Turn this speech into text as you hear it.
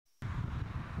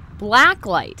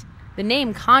Blacklight. The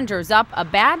name conjures up a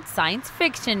bad science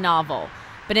fiction novel.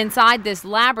 But inside this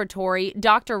laboratory,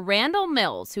 Dr. Randall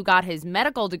Mills, who got his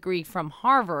medical degree from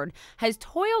Harvard, has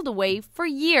toiled away for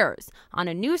years on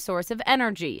a new source of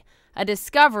energy. A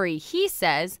discovery, he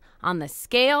says, on the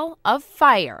scale of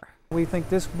fire. We think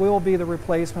this will be the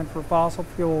replacement for fossil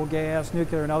fuel, gas,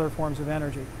 nuclear, and other forms of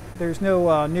energy. There's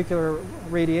no nuclear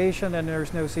radiation and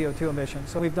there's no CO2 emissions.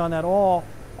 So we've done that all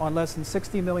on less than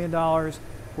 $60 million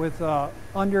with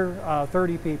under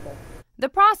 30 people. The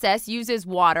process uses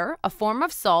water, a form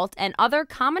of salt, and other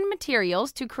common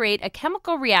materials to create a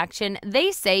chemical reaction they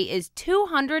say is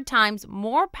 200 times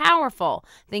more powerful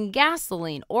than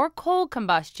gasoline or coal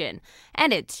combustion.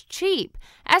 And it's cheap,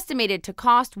 estimated to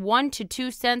cost 1 to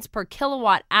 2 cents per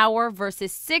kilowatt hour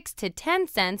versus 6 to 10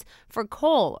 cents for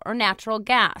coal or natural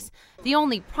gas. The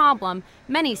only problem,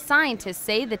 many scientists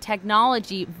say the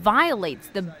technology violates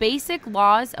the basic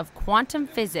laws of quantum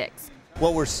physics.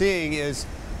 What we're seeing is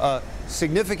a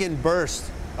significant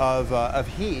burst of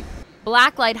heat.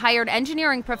 Blacklight hired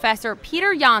engineering professor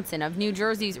Peter Janssen of New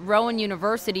Jersey's Rowan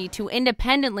University to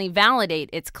independently validate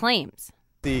its claims.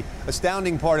 The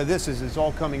astounding part of this is it's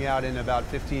all coming out in about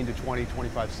 15 to 20,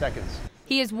 25 seconds.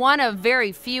 He is one of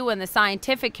very few in the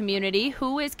scientific community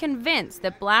who is convinced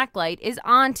that Blacklight is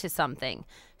onto something.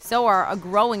 So are a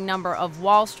growing number of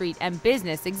Wall Street and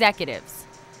business executives.